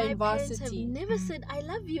 I remember in varsity. My parents have never said, I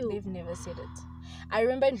love you. They've never said it. I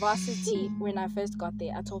remember in varsity, when I first got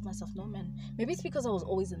there, I told myself, no man, maybe it's because I was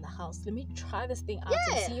always in the house. Let me try this thing out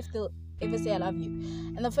and see if they'll ever say I love you.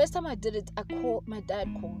 And the first time I did it, my dad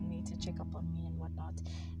called me to check up on me and whatnot.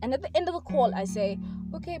 And at the end of the call, I say,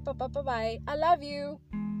 okay, bye-bye, I love you.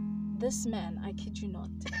 This man, I kid you not,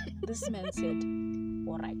 this man said,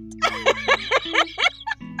 all right.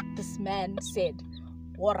 This man said,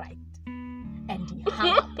 all right. And he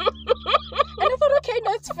hung up. And I thought, okay,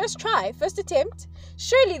 no, it's first try, first attempt.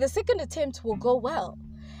 Surely the second attempt will go well.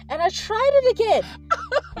 And I tried it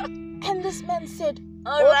again. And this man said,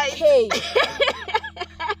 all right. Okay.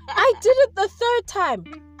 I did it the third time.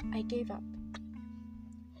 I gave up.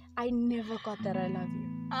 I never got that I love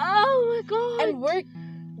you. Oh my God. And we're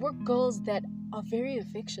girls that are very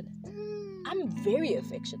affectionate. I'm very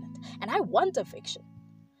affectionate. And I want affection.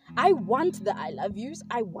 I want the I love yous.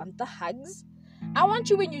 I want the hugs. I want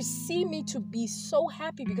you when you see me to be so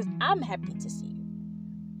happy because I'm happy to see you.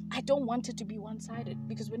 I don't want it to be one-sided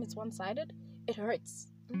because when it's one-sided, it hurts.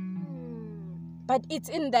 But it's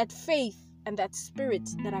in that faith and that spirit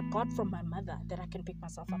that I got from my mother that I can pick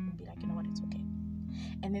myself up and be like, you know what, it's okay.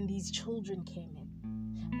 And then these children came in.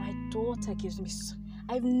 My daughter gives me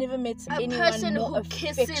I've never met anyone person more who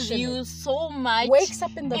kisses you so much. Wakes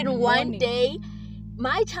up in the morning. One day,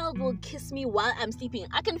 my child will kiss me while I'm sleeping.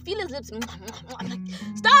 I can feel his lips. I'm like,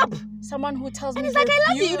 stop! Someone who tells me he's you're like,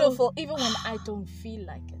 I love beautiful, you. Even when I don't feel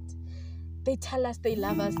like it. They tell us they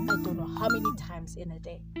love us, I don't know how many times in a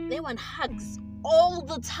day. They want hugs all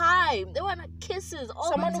the time. They want kisses all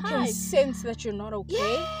Someone the time. Someone who can sense that you're not okay.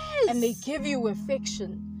 Yes. And they give you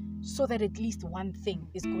affection so that at least one thing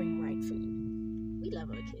is going right for you. We love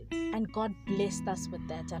our kids. And God blessed us with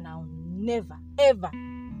that. And I'll never, ever,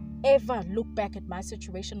 ever look back at my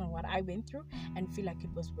situation and what I went through and feel like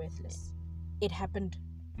it was worthless. It happened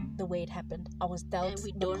the way it happened. I was dealt and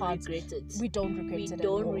we the don't cards. regret it. We don't regret it. We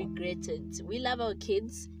don't regret it. We love our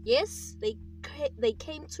kids. Yes, they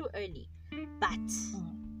came too early, but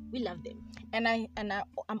we love them. And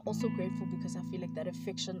I'm also grateful because I feel like that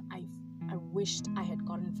affection I wished I had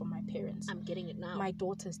gotten from my parents. I'm getting it now. My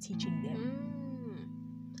daughter's teaching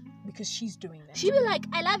them because she's doing that. She'll be like,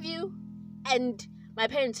 I love you, and my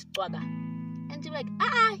parents and they're like,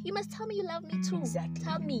 you must tell me you love me too. Exactly.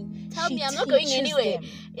 Tell me. I'm not going anywhere.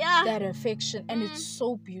 Yeah. That affection, and it's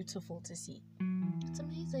so beautiful to see. It's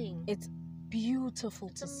amazing. It's beautiful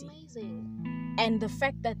to see. It's amazing. And the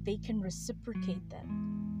fact that they can reciprocate that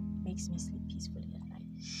makes me sleep peacefully at night.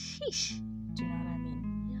 Sheesh. Do you know what I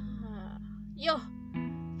mean? Yeah. Yo,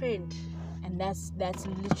 friend. And that's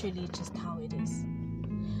literally just how it is.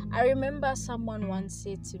 I remember someone once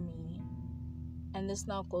said to me, and this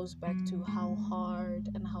now goes back to how hard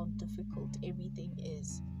and how difficult everything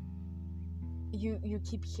is. You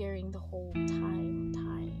keep hearing the whole time,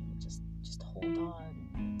 just hold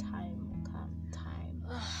on, time will come, time.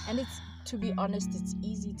 And it's, to be honest, it's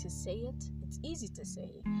easy to say it. It's easy to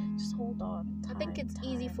say, just hold on. Time, I think it's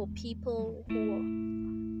easy for people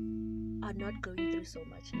who are not going through so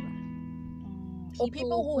much in life. Or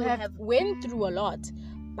people who have went through a lot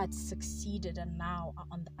but succeeded and now are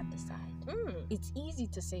on the other side. It's easy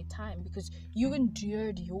to say time because you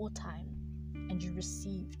endured your time and you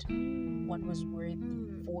received what was worthy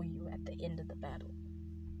for you at the end of the battle.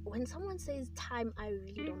 When someone says time, I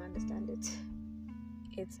really don't understand it.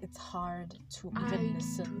 It's hard to even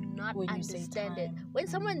listen. Do not when understand you say time. it. When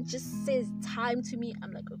someone just says time to me,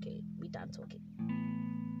 I'm like, okay, we done talking.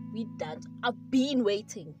 We done. I've been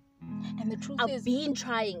waiting. And the truth is, I've been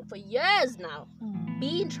trying for years now.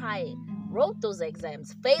 Been trying. Wrote those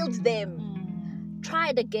exams, failed them.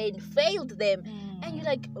 Tried again, failed them. And you're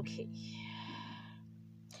like, okay.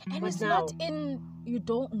 And it's not in you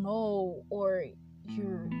don't know or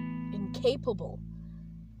you're incapable.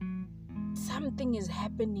 Something is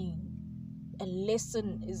happening. A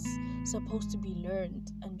lesson is supposed to be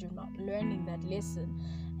learned and you're not learning that lesson.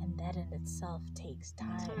 And that in itself takes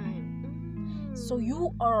time. So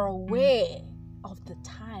you are aware of the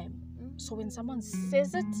time. So when someone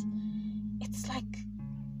says it, it's like,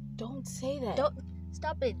 don't say that.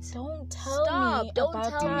 Stop it. Don't tell me Don't about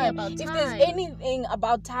tell time. me about time. If there's anything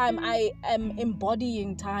about time, I am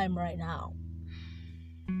embodying time right now.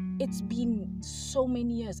 It's been so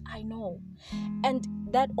many years, I know. And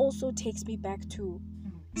that also takes me back to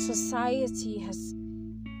society has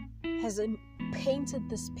painted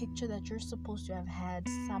this picture that you're supposed to have had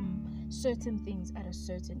some certain things at a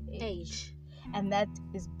certain age. And that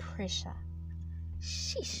is pressure.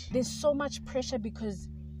 Sheesh. There's so much pressure because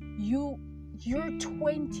you're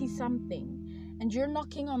 20 something and you're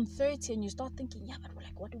knocking on 30 and you start thinking, yeah, but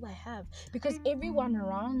like, what do I have? Because everyone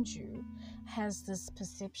around you has this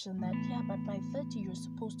perception that, yeah, but by 30 you're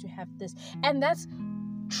supposed to have this. And that's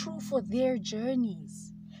true for their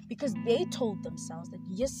journeys because they told themselves that,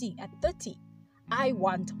 you see, at 30 I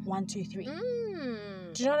want 1, 2, 3. Do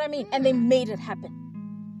you know what I mean? And they made it happen.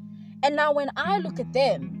 And now when I look at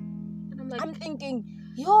them, and I'm thinking,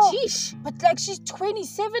 yo, sheesh. But like she's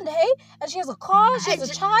 27, hey? And she has a car, she has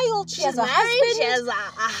a child, she has a husband. She has a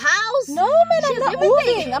house. No, man, I'm not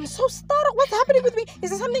moving. I'm so startled. What's happening with me? Is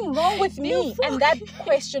there something wrong with me? And that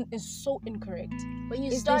question is so incorrect. When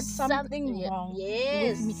you is start there something wrong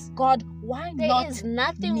yes. with me? God, why there not There is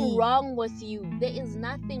nothing me? wrong with you. There is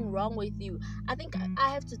nothing wrong with you. I think I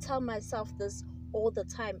have to tell myself this all the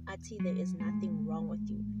time. Ati, there is nothing wrong with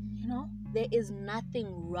you. You know? There is nothing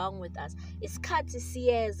wrong with us. It's kati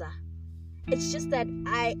siyeza. It's just that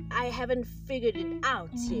I haven't figured it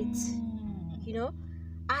out yet. You know?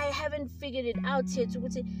 I haven't figured it out yet.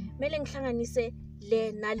 Ukuthi mele ngihlanganise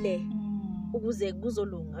le na le ukuze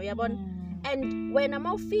kuzolunga. Uyabona? And when I'm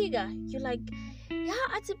out figure, you're like, yeah,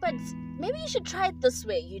 Ati, but maybe you should try it this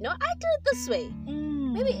way, you know? I did it this way.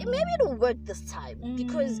 Maybe it'll work this time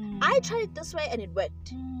because I tried it this way and it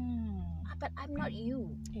worked. But I'm not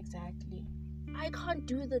you. Exactly. I can't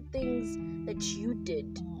do the things that you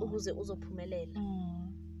did.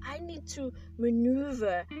 I need to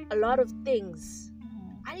maneuver a lot of things.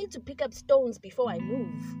 I need to pick up stones before I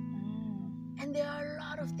move. And there are a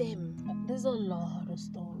lot of them. There's a lot of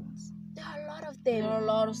stones. There are a lot of them. There are a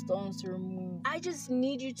lot of stones to remove. I just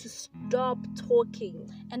need you to stop talking.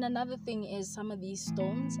 And another thing is some of these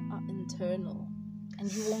stones are internal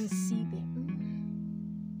and you won't see them.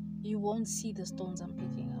 You won't see the stones I'm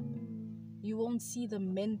picking up. You won't see the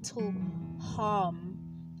mental harm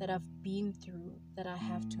that I've been through that I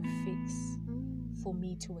have to fix for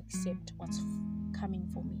me to accept what's coming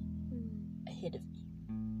for me ahead of me.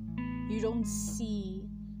 You don't see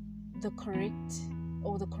the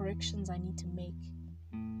corrections I need to make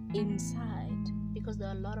inside. Because there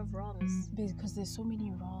are a lot of wrongs. Because there's so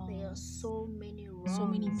many wrongs. There are so many wrongs. So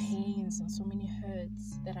many pains and so many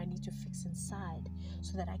hurts that I need to fix inside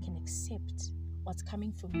so that I can accept what's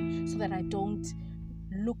coming for me. So that I don't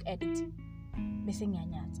look at it missing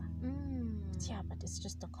yeah, but it's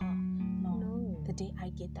just a car. No. The day I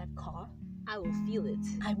get that car, I will feel it.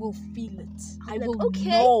 I will feel it. I like, will okay,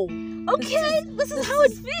 know. Okay, this is how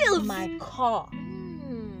it feels. My car. Do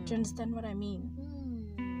you understand what I mean?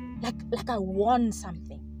 Like I won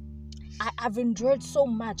something. I've endured so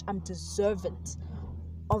much. I'm deserving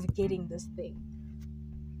of getting this thing.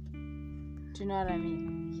 Do you know what I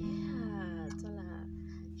mean? Yeah, Tala.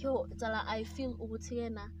 Yo, Tala, I feel with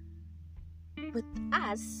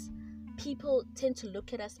us, people tend to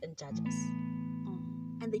look at us and judge us.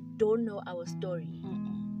 And they don't know our story.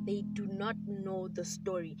 They do not know the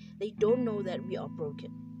story. They don't know that we are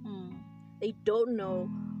broken. They don't know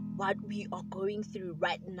what we are going through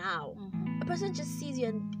right now. A person just sees you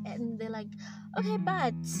and they're like, okay,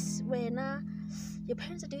 but when your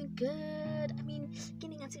parents are doing good, I mean,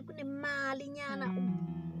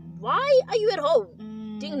 why are you at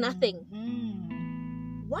home doing nothing?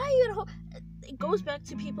 Why are you at home? It goes back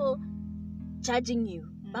to people judging you.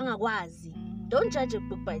 Bangakwazi. Don't judge a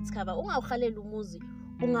book by its cover. Ungawukhalela umuzi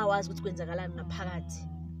ungawazi ukuthi kwenzakalani ngaphakathi.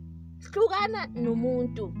 Hlukana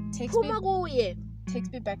nomuntu. Phuma kuye.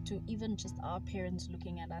 Takes me back to even just our parents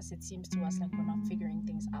looking at us. It seems to us like we're not figuring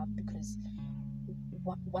things out because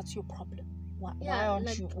what's your problem? Why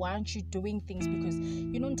aren't you doing things? Because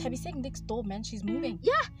Tabiseng next door, man, she's moving.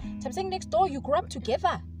 Yeah. Tabiseng next door, you grew up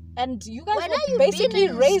together. And you guys were basically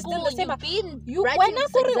raised school, in the same.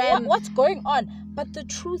 What's going on? But the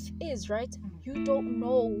truth is, right? You don't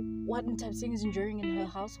know what Tabiseng is enduring in her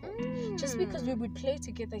household. Just because we would play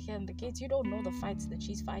together here in the gates, you don't know the fights that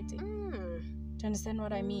she's fighting. Do you understand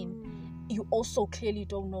what I mean? You also clearly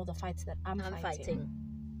don't know the fights that I'm fighting.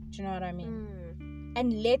 Do you know what I mean?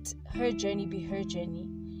 And let her journey be her journey.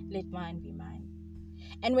 Let mine be mine.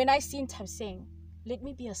 And when I see Tabiseng, let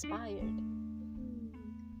me be inspired.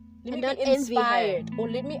 Let me be inspired. Or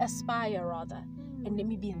let me aspire rather. And let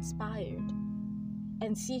me be inspired.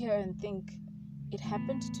 And see her and think, it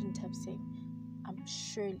happened to Ntabseng, I'm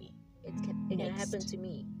surely it can happen to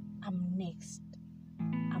me. I'm next.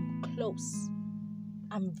 I'm close.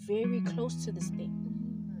 I'm very close to this thing.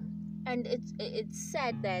 And it's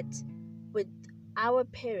sad that with our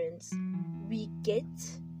parents, we get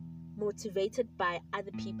motivated by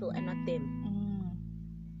other people and not them.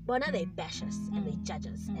 But now they bash us and they judge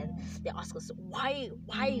us and they ask us, why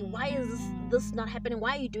is this not happening?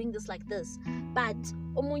 Why are you doing this like this? But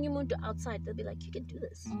omunyu outside, they'll be like, you can do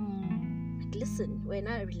this. Like, listen, we're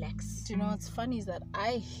now relaxed. Do you know what's funny is that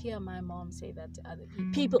I hear my mom say that to other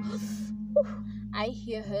people. I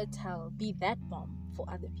hear her be that mom for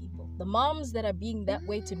other people. The moms that are being that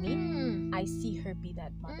way to me, I see her be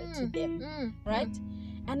that mother to them, right?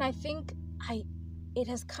 And I think it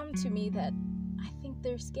has come to me that I think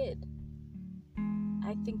they're scared.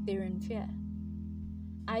 I think they're in fear.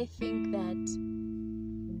 I think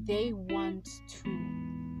that they want to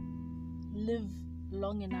live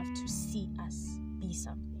long enough to see us be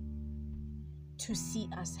something, to see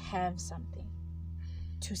us have something,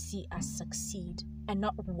 to see us succeed and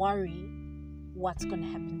not worry what's going to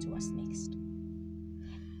happen to us next.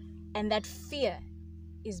 And that fear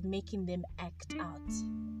is making them act out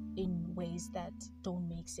in ways that don't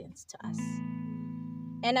make sense to us.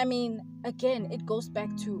 And I mean, again, it goes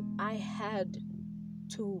back to I had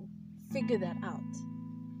to figure that out.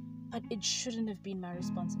 But it shouldn't have been my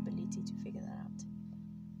responsibility to figure that out.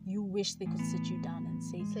 You wish they could sit you down and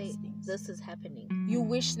say these things. This is happening. You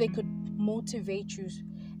wish they could motivate you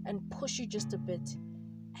and push you just a bit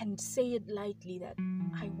and say it lightly that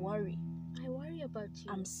I worry. I worry about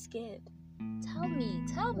you. I'm scared. Tell me.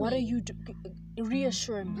 What are you doing?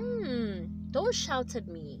 Reassure me. Don't shout at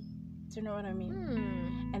me. Do you know what I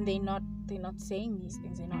mean? And they're not saying these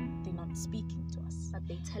things. They're not speaking to us. But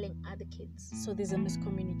they're telling other kids. So there's a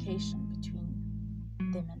miscommunication between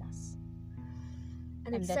them and us.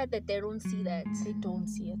 And it's sad that they don't see that. They don't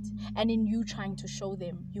see it. And in you trying to show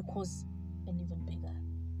them, you cause an even bigger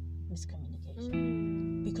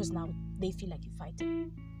miscommunication. Because now they feel like you're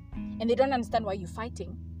fighting. And they don't understand why you're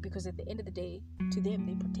fighting. Because at the end of the day, to them,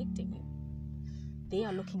 they're protecting you. They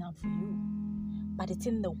are looking out for you. But it's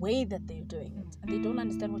in the way that they're doing it. And they don't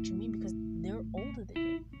understand what you mean because they're older than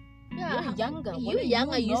you. Yeah. You're younger. You're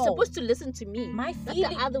younger. You're supposed to listen to me. My feeling,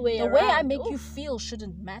 not the other way around. The way I make you feel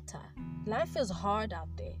shouldn't matter. Life is hard out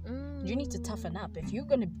there. You need to toughen up. If you're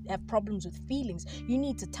going to have problems with feelings, you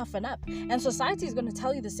need to toughen up. And society is going to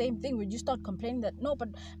tell you the same thing when you start complaining that, no, but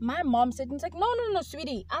my mom said, it's like, no,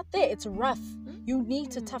 sweetie, out there, it's rough. You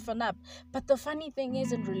need to toughen up. But the funny thing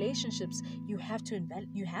is, in relationships, you have to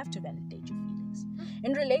validate your feelings.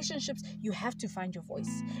 In relationships, you have to find your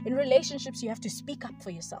voice. In relationships, you have to speak up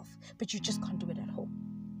for yourself. But you just can't do it at home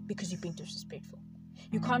because you're being disrespectful.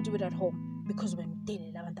 You can't do it at home because when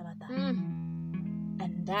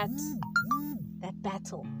and that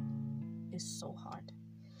battle is so hard.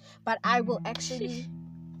 But I will actually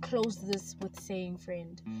close this with saying,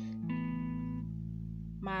 friend,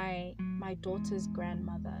 my daughter's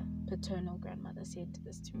paternal grandmother said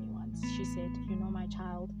this to me once. She said, my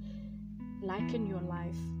child, liken your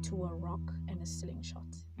life to a rock and a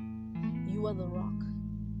slingshot. You are the rock.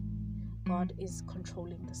 God is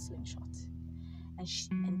controlling the slingshot.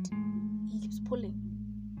 And he keeps pulling.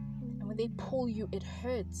 And when they pull you, it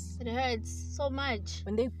hurts. It hurts so much.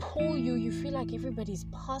 When they pull you, you feel like everybody's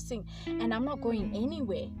passing and I'm not going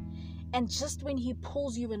anywhere. And just when he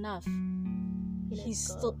pulls you enough,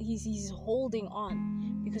 he's holding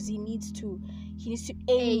on because he needs to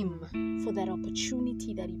aim for that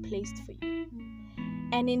opportunity that he placed for you.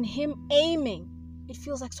 And in him aiming, it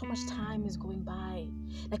feels like so much time is going by.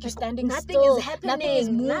 Like you're standing still. Is happening. Nothing is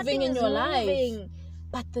moving Nothing in is your moving. life.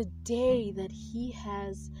 But the day that he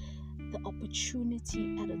has the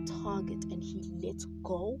opportunity at a target and he lets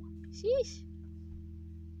go, sheesh,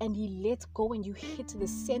 and he lets go and you hit the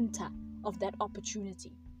center of that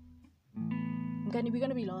opportunity, we're going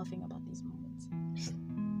to be laughing about these moments.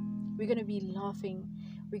 We're going to be laughing.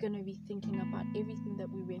 We're going to be thinking about everything that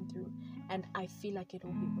we went through. And I feel like it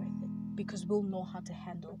will be worth it because we'll know how to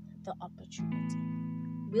handle the opportunity.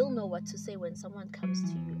 We'll know what to say when someone comes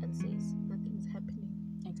to you and says, nothing's happening.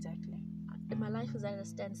 Exactly. My life is at a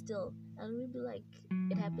standstill. And we'll be like,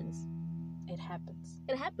 it happens. It happens.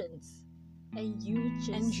 It happens. And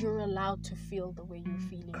you're allowed to feel the way you're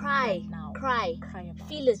feeling. Cry. Right now. Cry about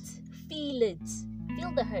Feel it. Feel it.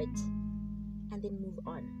 Feel the hurt. And then move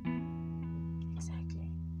on.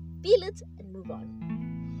 Exactly. Feel it and move on.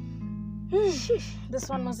 This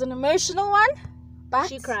one was an emotional one. But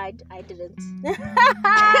she cried. I didn't.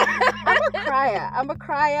 I'm a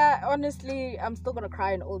crier. Honestly, I'm still going to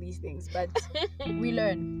cry in all these things. But we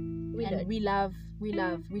learn. We love.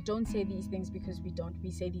 We don't say these things because we don't.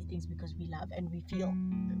 We say these things because we love and we feel.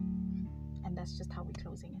 And that's just how we're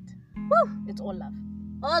closing it. Woo! It's all love.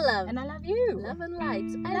 All love. And I love you. Love and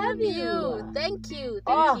light. I love you. Thank you.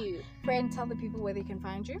 Thank you. Friend, tell the people where they can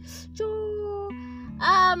find you.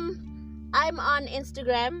 I'm on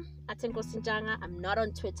Instagram at Nkosinjanga. I'm not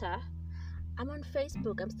on Twitter. I'm on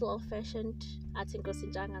Facebook. I'm still old-fashioned at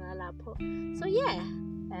Nkosinjanga Nalapo. So yeah,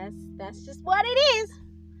 that's just what it is.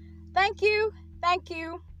 Thank you.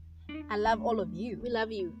 I love all of you. We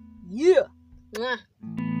love you. Yeah. Mwah.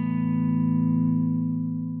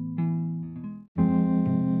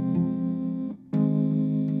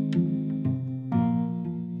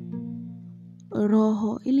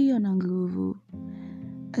 Roho iliyo na nguvu,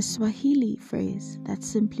 a Swahili phrase that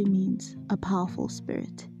simply means a powerful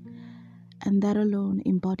spirit, and that alone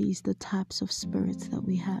embodies the types of spirits that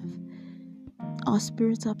we have. Our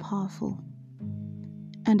spirits are powerful,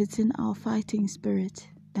 and it's in our fighting spirit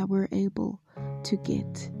that we're able to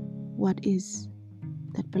get what is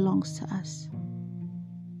that belongs to us.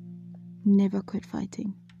 Never quit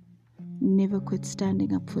fighting. Never quit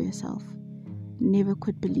standing up for yourself. Never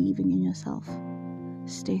quit believing in yourself.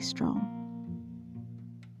 Stay strong.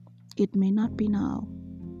 It may not be now.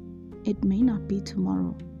 It may not be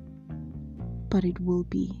tomorrow. But it will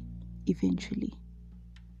be eventually.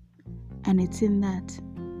 And it's in that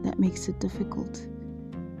makes it difficult.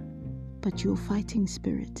 But your fighting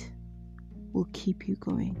spirit will keep you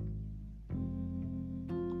going.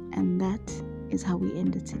 And that is how we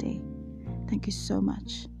end it today. Thank you so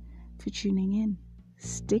much for tuning in.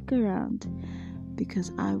 Stick around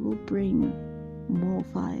because I will bring more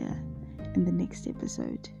fire in the next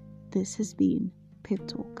episode. This has been Pep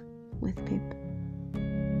Talk with Pep.